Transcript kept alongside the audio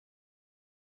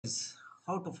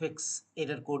How to fix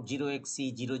error code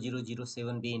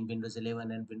 0xc00007b in Windows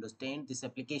 11 and Windows 10. This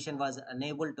application was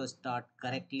unable to start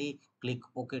correctly. Click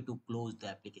OK to close the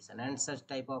application, and such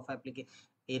type of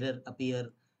error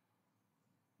appear.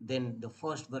 Then the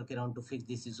first workaround to fix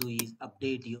this issue is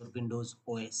update your Windows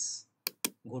OS.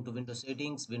 Go to Windows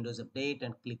settings, Windows update,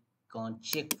 and click on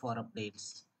check for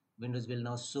updates. Windows will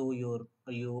now show you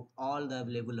all the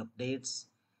available updates.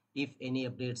 If any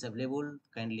updates available,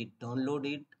 kindly download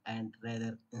it and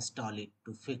rather install it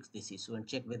to fix this issue and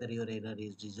check whether your error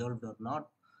is resolved or not.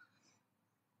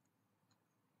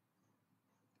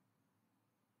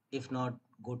 If not,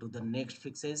 go to the next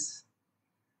fixes.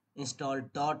 Install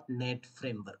 .NET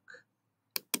framework.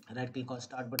 Right click on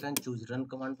start button, choose run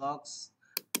command box,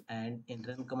 and in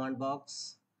run command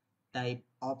box type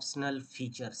optional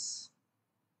features.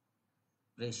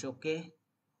 Press OK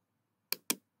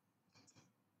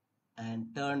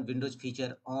and turn Windows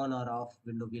feature on or off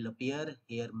window will appear.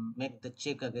 Here make the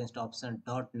check against option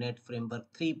 .NET Framework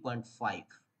 3.5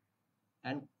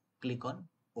 and click on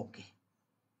OK.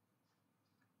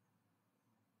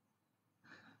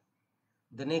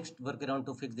 The next workaround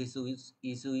to fix this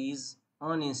issue is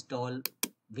uninstall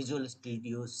Visual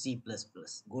Studio C++.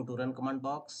 Go to run command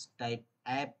box, type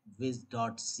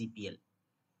appwiz.cpl.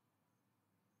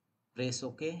 Press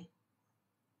OK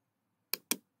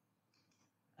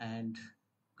and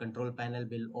control panel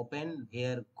will open.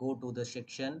 Here go to the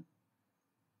section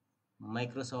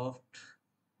Microsoft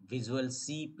Visual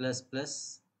C++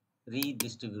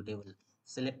 redistributable.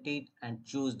 Select it and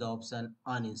choose the option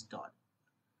uninstall.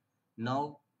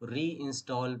 Now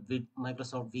reinstall with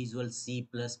Microsoft Visual C++.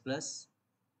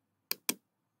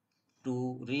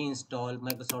 To reinstall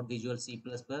Microsoft Visual C++,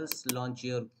 launch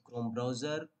your Chrome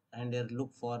browser and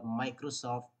look for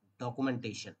Microsoft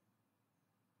documentation.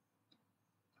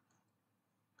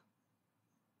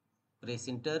 Press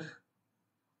enter.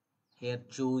 Here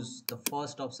choose the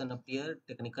first option appear,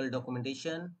 technical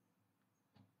documentation.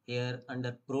 Here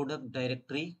under product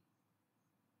directory,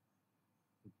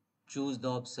 choose the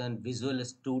option Visual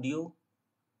Studio.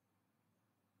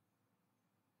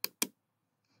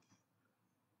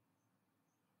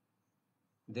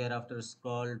 Thereafter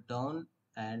scroll down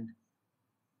and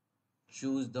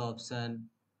choose the option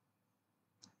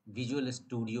Visual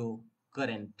Studio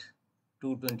current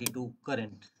 222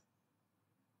 current,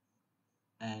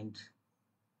 and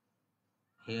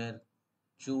here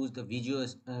choose the Visual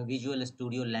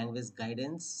Studio language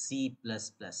guidance C++.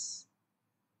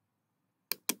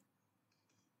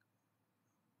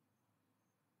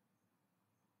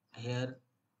 Here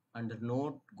under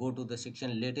note, go to the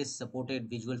section latest supported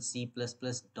Visual C++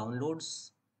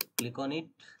 downloads, click on it,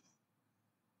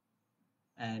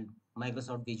 and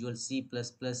Microsoft Visual C++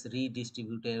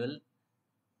 redistributable.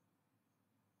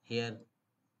 Here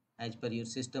as per your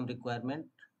system requirement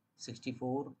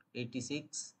 64,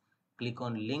 86, click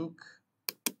on link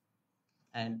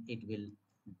and it will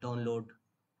download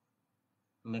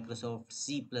Microsoft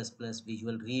C++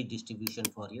 Visual redistribution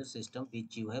for your system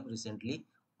which you have recently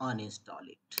uninstalled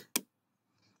it.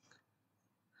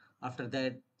 After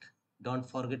that, don't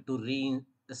forget to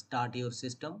restart your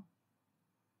system.